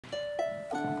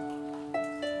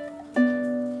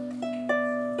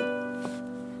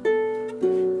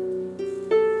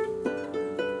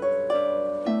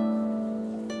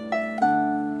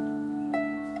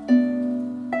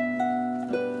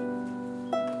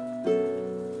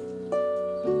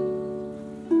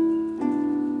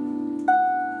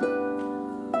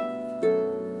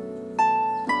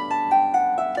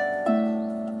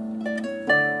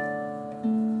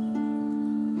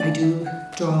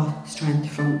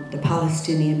on the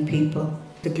Palestinian people,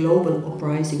 the global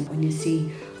uprising, when you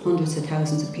see hundreds of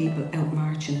thousands of people out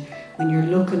marching, when you're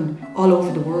looking all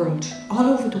over the world,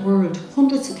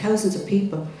 hundreds of thousands of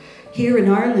people. Here in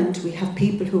Ireland, we have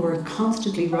people who are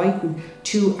constantly writing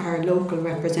to our local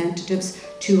representatives,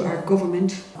 to our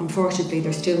government. Unfortunately,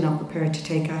 they're still not prepared to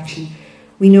take action.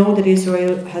 We know that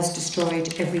Israel has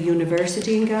destroyed every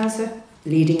university in Gaza.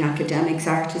 Leading academics,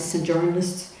 artists and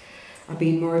journalists are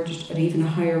being murdered at even a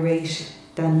higher rate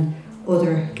than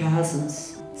other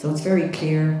Gazans. So it's very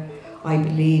clear, I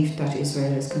believe, that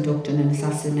Israel is conducting an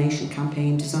assassination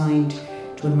campaign designed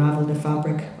to unravel the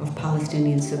fabric of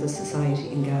Palestinian civil society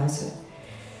in Gaza.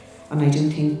 And I do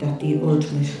think that the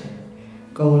ultimate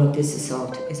goal of this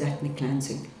assault is ethnic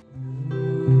cleansing.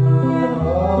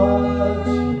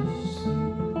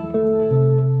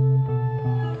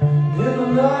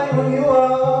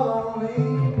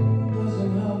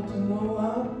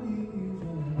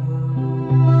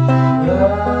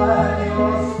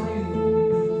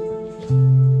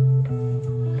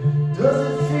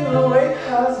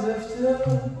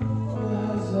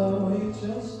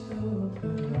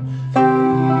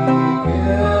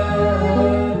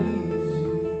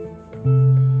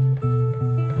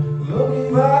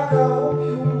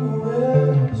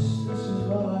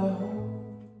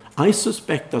 I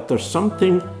suspect that there's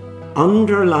something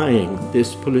underlying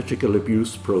this political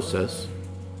abuse process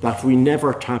that we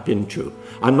never tap into.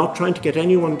 I'm not trying to get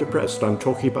anyone depressed. I'm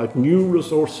talking about new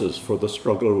resources for the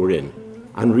struggle we're in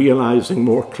and realizing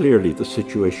more clearly the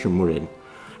situation we're in.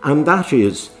 And that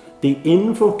is the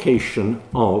invocation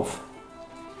of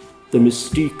the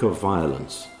mystique of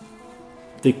violence,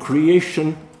 the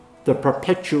creation, the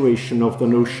perpetuation of the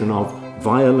notion of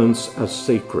violence as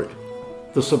sacred,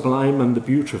 the sublime and the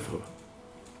beautiful,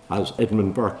 as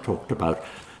Edmund Burke talked about.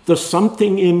 There's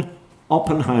something in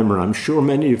Oppenheimer, I'm sure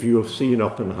many of you have seen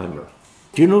Oppenheimer.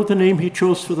 Do you know the name he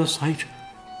chose for the site?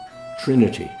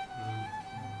 Trinity.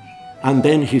 And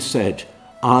then he said,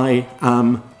 I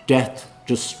am death,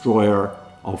 destroyer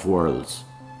of worlds.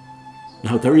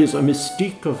 Now there is a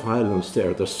mystique of violence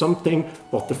there. There's something,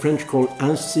 what the French call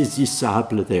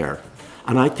insaisissable there.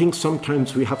 And I think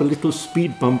sometimes we have a little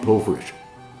speed bump over it.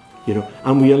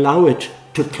 And we allow it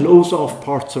to close off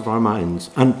parts of our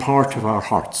minds and part of our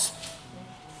hearts.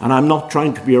 And I'm not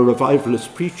trying to be a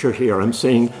revivalist preacher here. I'm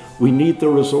saying we need the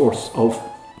resource of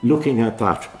looking at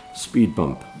that speed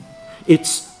bump.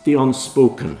 It's the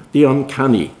unspoken, the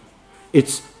uncanny.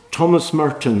 It's Thomas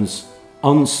Merton's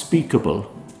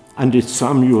unspeakable, and it's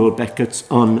Samuel Beckett's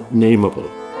unnameable.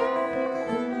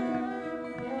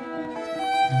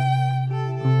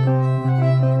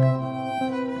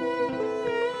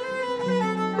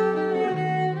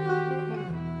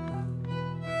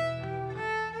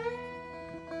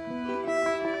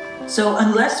 So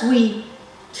unless we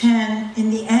can,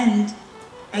 in the end,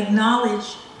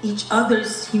 acknowledge each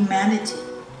other's humanity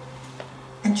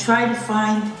and try to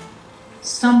find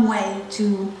some way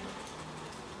to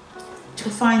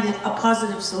find a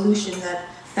positive solution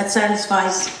that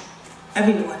satisfies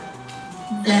everyone,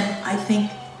 then I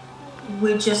think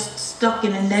we're just stuck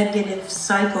in a negative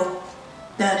cycle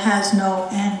that has no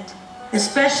end,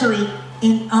 especially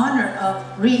in honor of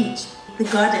Brigid, the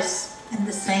goddess and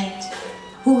the saint,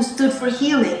 who stood for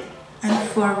healing and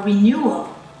for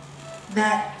renewal,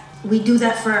 that we do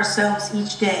that for ourselves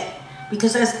each day.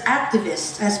 Because as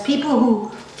activists, as people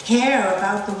who care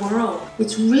about the world,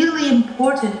 it's really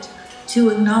important to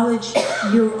acknowledge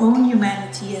your own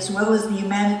humanity as well as the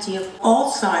humanity of all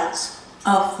sides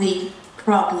of the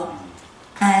problem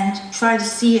and try to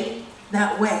see it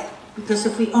that way. Because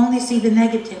if we only see the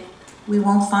negative, we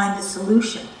won't find the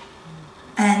solution.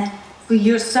 And for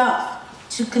yourself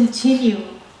to continue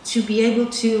to be able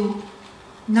to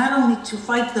not only to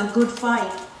fight the good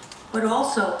fight, but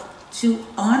also to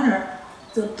honor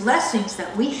the blessings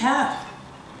that we have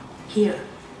here.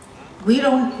 We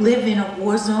don't live in a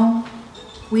war zone.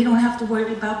 We don't have to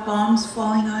worry about bombs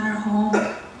falling on our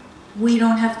home. We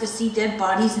don't have to see dead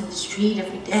bodies in the street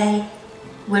every day.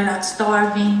 We're not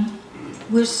starving.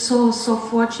 We're so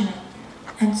fortunate.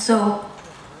 And so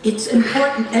it's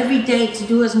important every day to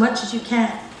do as much as you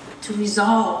can to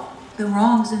resolve the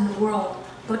wrongs in the world.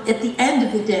 But at the end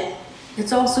of the day,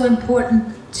 it's also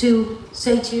important to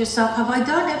say to yourself, have I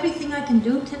done everything I can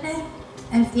do today?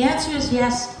 And if the answer is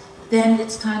yes, then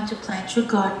it's time to plant your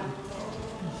garden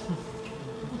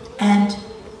and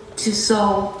to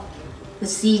sow the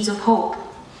seeds of hope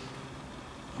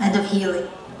and of healing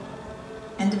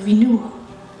and of renewal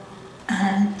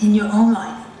and in your own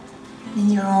life,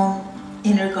 in your own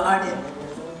inner garden,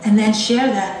 and then share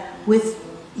that with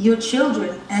your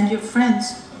children and your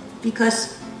friends,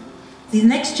 because the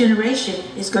next generation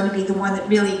is going to be the one that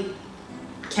really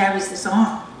carries this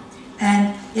on.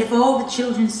 And if all the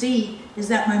children see is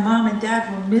that my mom and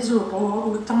dad were miserable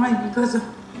all the time because of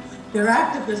their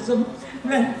activism,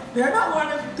 then they're not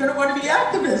going to want to be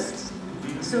activists.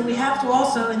 So we have to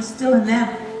also instill in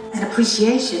them an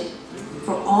appreciation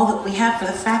for all that we have, for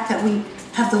the fact that we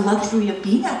have the luxury of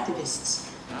being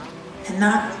activists and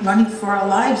not running for our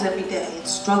lives every day and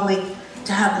struggling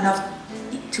to have enough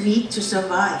to eat to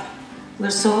survive. We're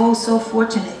so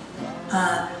fortunate.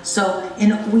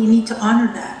 We need to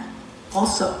honor that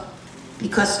also,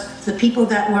 because the people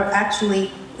that were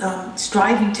actually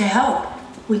striving to help,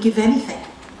 we give anything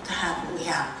to have what we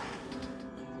have.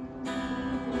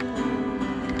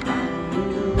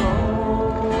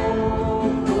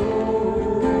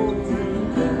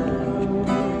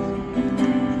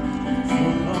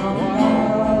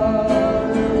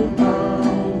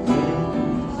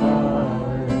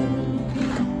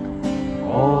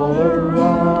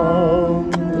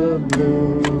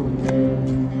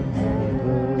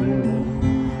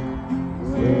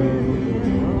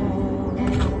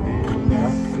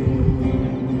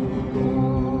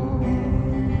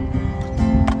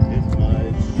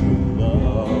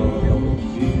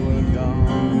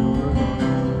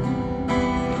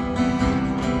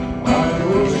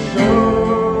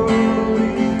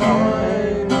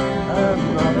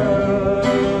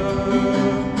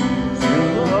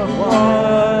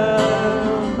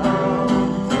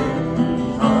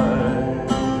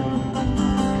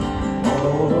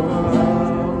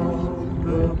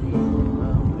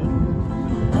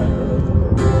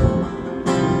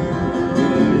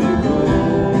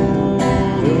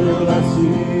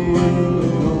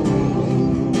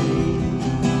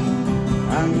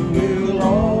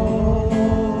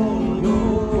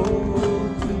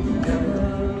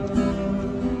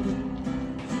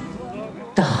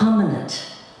 The hominid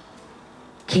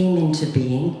came into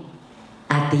being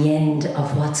at the end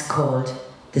of what's called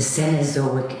the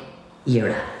Cenozoic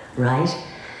era, right?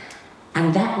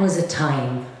 And that was a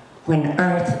time when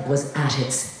Earth was at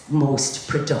its most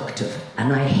productive,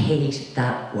 and I hate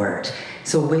that word.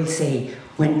 So we'll say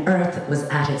when Earth was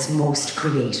at its most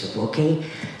creative, okay?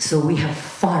 So we have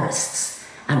forests,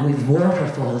 and we've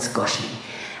waterfalls gushing,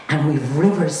 and we've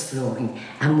rivers flowing,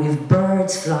 and we've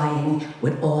birds flying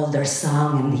with all their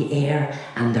song in the air,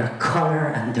 and their colour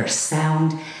and their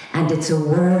sound, and it's a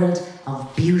world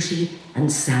of beauty and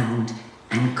sound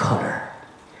and colour.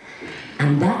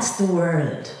 And that's the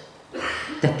world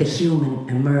that the human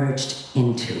emerged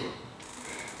into.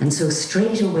 And so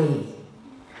straight away,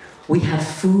 we have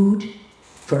food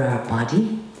for our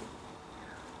body,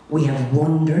 we have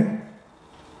wonder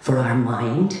for our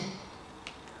mind,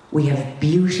 we have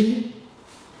beauty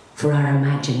for our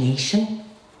imagination,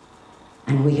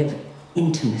 and we have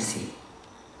intimacy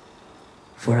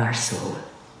for our soul.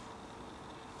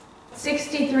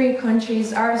 63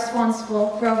 countries are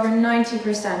responsible for over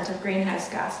 90% of greenhouse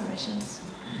gas emissions.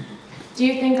 Do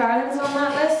you think Ireland's on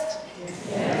that list?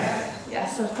 Yes.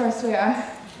 Yes, of course we are.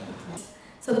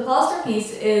 So the pause for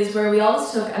peace is where we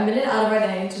always took a minute out of our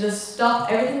day to just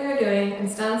stop everything we were doing and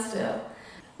stand still.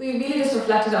 We really just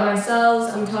reflected on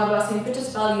ourselves and we thought about St. Bridget's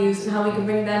values and how we can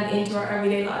bring them into our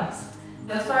everyday lives.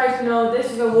 As far as you know,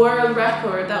 this is a world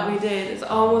record that we did. It's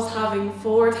almost having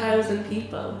 4,000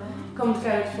 people come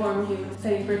together to form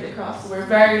St. Bridget Cross. So we're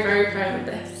very, very proud of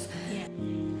this.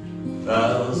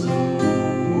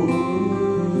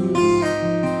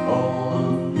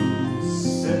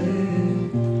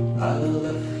 I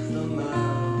left them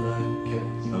out, I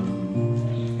kept them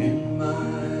in my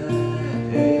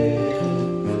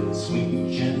head. Sweet,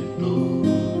 gentle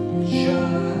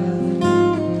child,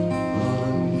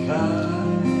 loving,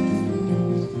 kind,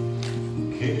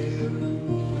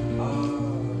 caring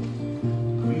heart,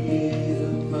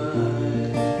 creative mind.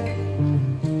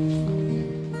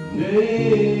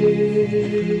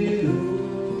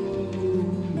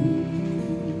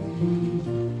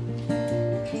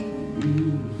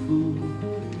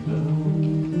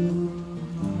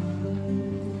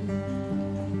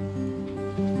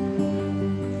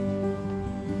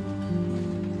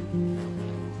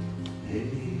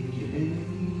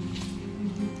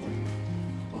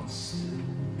 Still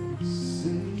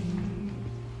say,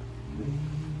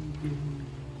 maybe.